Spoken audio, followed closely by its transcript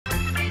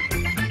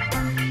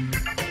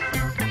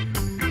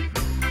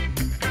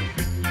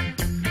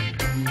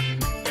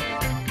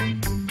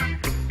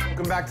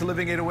back to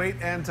Living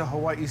 808 and to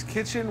Hawaii's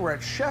Kitchen. We're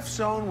at Chef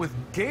Zone with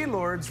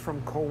Gaylords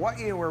from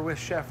Kauai, and we're with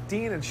Chef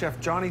Dean and Chef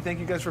Johnny. Thank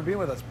you guys for being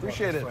with us.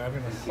 Appreciate it. For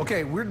having us.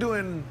 Okay, we're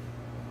doing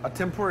a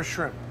tempura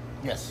shrimp.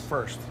 Yes.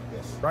 First.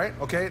 Yes. Right?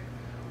 Okay.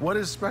 What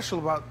is special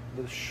about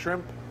the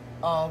shrimp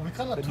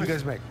that you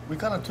guys make? We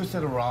kind of twist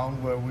it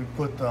around where we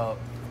put the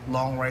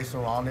long rice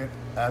around it,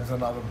 adds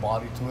another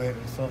body to it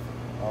and stuff.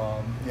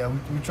 Yeah,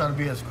 we try to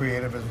be as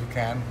creative as we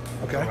can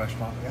at the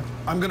restaurant. Yeah.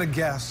 I'm gonna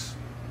guess,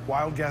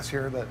 wild guess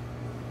here, that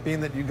being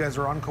that you guys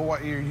are on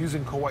Kauai, you're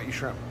using Kauai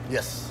shrimp.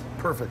 Yes.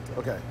 Perfect.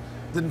 Okay.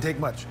 Didn't take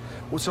much.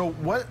 Well, so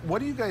what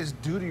do you guys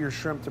do to your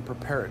shrimp to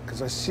prepare it?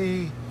 Because I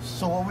see.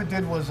 So what we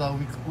did was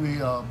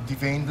we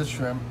deveined the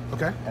shrimp.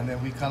 Okay. And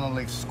then we kind of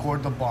like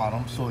scored the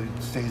bottom so it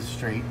stays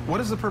straight. What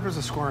is the purpose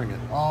of scoring it?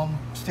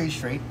 Stay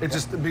straight. It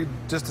just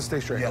to stay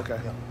straight. Yeah, okay.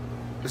 Yeah.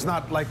 It's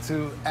not like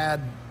to add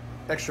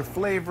extra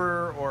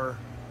flavor or.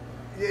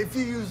 If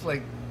you use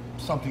like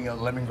something,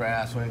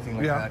 lemongrass or anything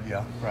like that,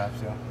 yeah, perhaps,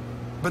 yeah.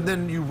 But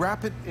then you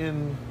wrap it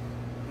in.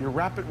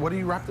 What do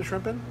you wrap the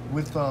shrimp in?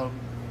 With long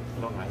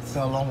rice.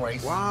 Long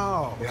rice.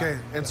 Wow. Yeah. Okay.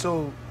 And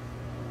so.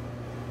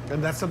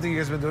 And that's something you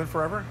guys have been doing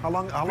forever? How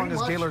long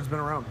has Gaylord's been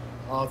around?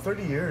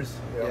 30 years.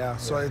 Yeah.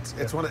 So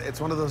it's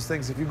one of those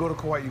things. If you go to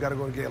Kauai, you got to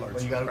go to Gaylord's.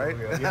 Well, you gotta right?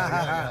 Go,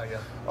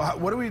 yeah.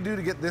 What do we do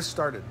to get this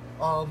started?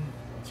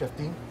 Chef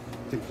Dean.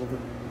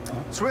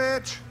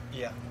 Switch.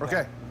 Yeah.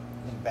 Okay.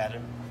 In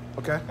batter.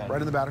 Okay. Right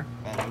in the batter.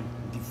 And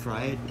deep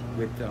fry it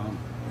with kind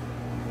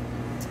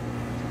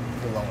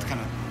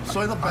of.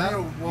 So in the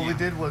batter, what we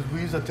did was we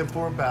used a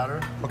tempura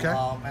batter. Okay.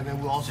 And then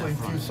we also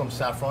infused some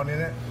saffron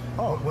in it.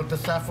 Oh. What the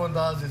saffron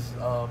does is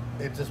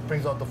it just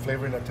brings out the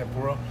flavor in the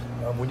tempura.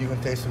 When you can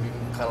taste it, you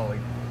can kind of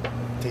like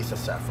taste the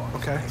saffron.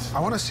 Okay. Nice. I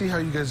want to see how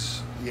you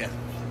guys. Yeah.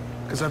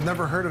 Because I've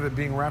never heard of it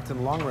being wrapped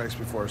in long rice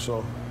before.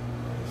 So,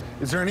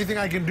 is there anything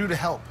I can do to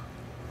help?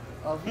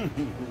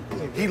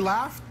 He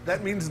laughed.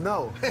 That means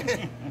no.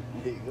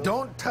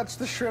 Don't touch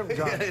the shrimp,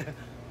 John.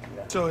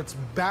 So it's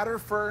batter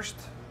first,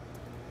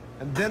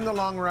 and then the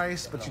long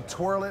rice, but you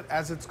twirl it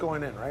as it's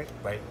going in, right?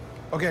 Right.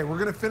 Okay, we're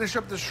gonna finish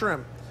up the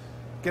shrimp,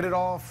 get it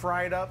all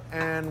fried up,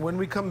 and when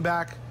we come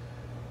back,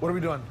 what are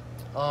we doing?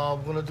 We're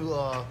gonna do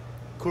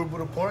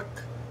kurabuta pork.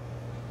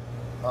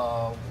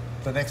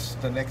 The next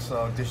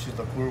dish is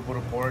the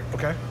kurabuta pork.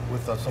 Okay.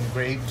 With some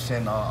grapes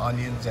and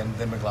onions and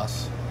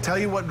demi-glace. Tell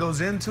you what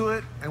goes into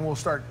it, and we'll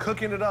start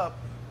cooking it up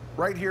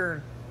right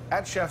here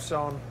at Chef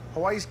Zone,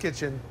 Hawaii's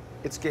Kitchen.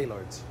 It's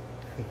Gaylord's.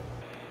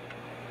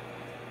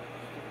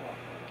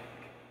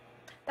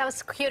 That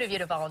was cute of you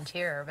to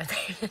volunteer, but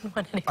they didn't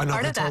want any I know,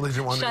 part they of that. totally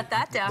didn't want Shut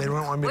that down. They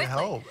didn't want me quickly. to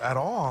help at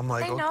all. I'm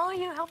like, I know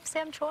you help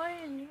Sam Choi,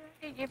 and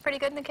you're pretty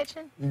good in the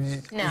kitchen. No,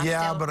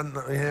 yeah, still. but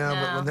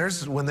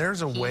when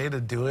there's a way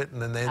to do it,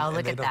 and then they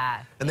look at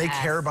that. And they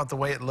care about the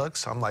way it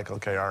looks. I'm like,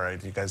 okay, all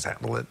right, you guys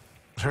handle it.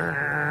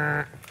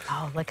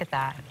 Oh, look at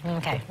that.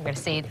 Okay, we're gonna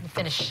see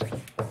finish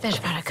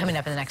product coming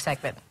up in the next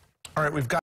segment. All right, we've got.